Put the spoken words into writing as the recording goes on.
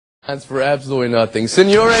For absolutely nothing.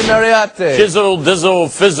 Signore Mariette. Shizzle, dizzle,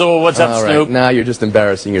 fizzle, what's up, Snoop? Now you're just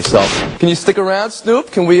embarrassing yourself. Can you stick around, Snoop?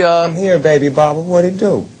 Can we, I'm here, baby Baba. What'd he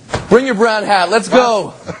do? Bring your brown hat. Let's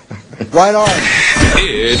go. Right on.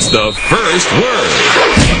 It's the first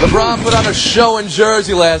word. LeBron put on a show in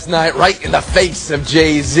Jersey last night, right in the face of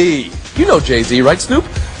Jay-Z. You know Jay-Z, right, Snoop?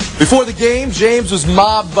 Before the game, James was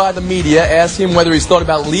mobbed by the media, asking him whether he's thought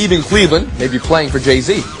about leaving Cleveland, maybe playing for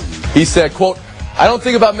Jay-Z. He said, quote, "I don't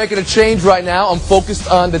think about making a change right now. I'm focused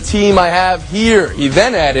on the team I have here." He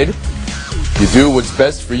then added, "You do what's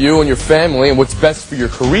best for you and your family and what's best for your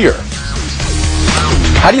career."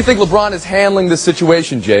 How do you think LeBron is handling this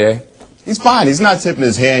situation, J.A.? He's fine. He's not tipping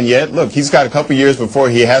his hand yet. Look, he's got a couple years before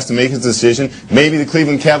he has to make his decision. Maybe the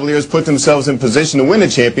Cleveland Cavaliers put themselves in position to win a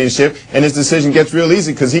championship, and his decision gets real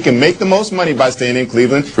easy because he can make the most money by staying in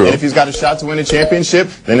Cleveland. True. And if he's got a shot to win a championship,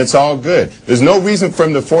 then it's all good. There's no reason for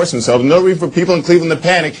him to force himself, no reason for people in Cleveland to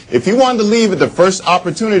panic. If he wanted to leave at the first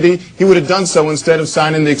opportunity, he would have done so instead of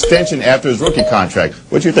signing the extension after his rookie contract.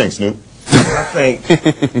 What do you think, Snoop? I think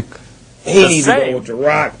he needs to go with the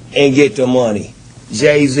Rock and get the money.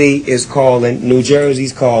 Jay-Z is calling. New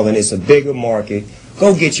Jersey's calling. It's a bigger market.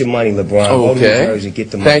 Go get your money, LeBron. Go to New Jersey,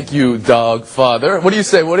 get the money. Thank you, dog father. What do you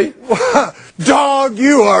say, Woody? Dog,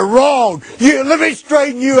 you are wrong. Let me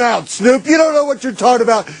straighten you out, Snoop. You don't know what you're talking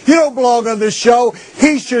about. You don't belong on this show.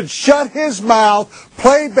 He should shut his mouth,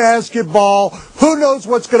 play basketball. Who knows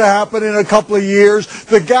what's going to happen in a couple of years?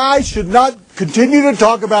 The guy should not continue to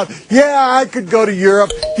talk about, yeah, I could go to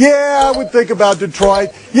Europe. Yeah, I would think about Detroit.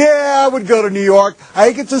 Yeah, I would go to New York. I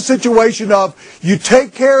think it's a situation of you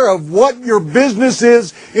take care of what your business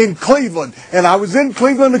is in Cleveland. And I was in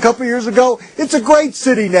Cleveland a couple of years ago. It's a great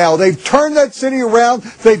city now. They've turned that city around.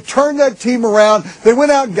 They've turned that team around. They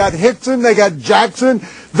went out and got Hickson. They got Jackson.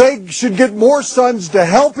 They should get more sons to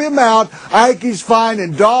help him out. I think he's fine.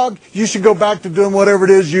 And, dog, you should go back to doing whatever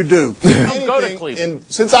it is you do. Go to Cleveland. And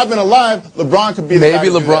since I've been alive, LeBron could be the guy Maybe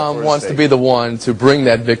to do that LeBron for wants his to sake. be the one to bring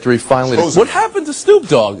that victory finally. Suppose- What happened to Snoop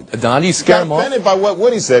Dogg? Don, you scare Got him off? offended by what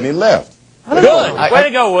Woody said, and he left. Good. Way to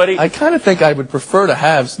go, Woody. I kind of think I would prefer to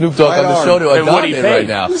have Snoop Dogg on the show to And Woody Adon paid. right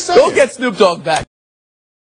now. Who said Go it? get Snoop Dogg back.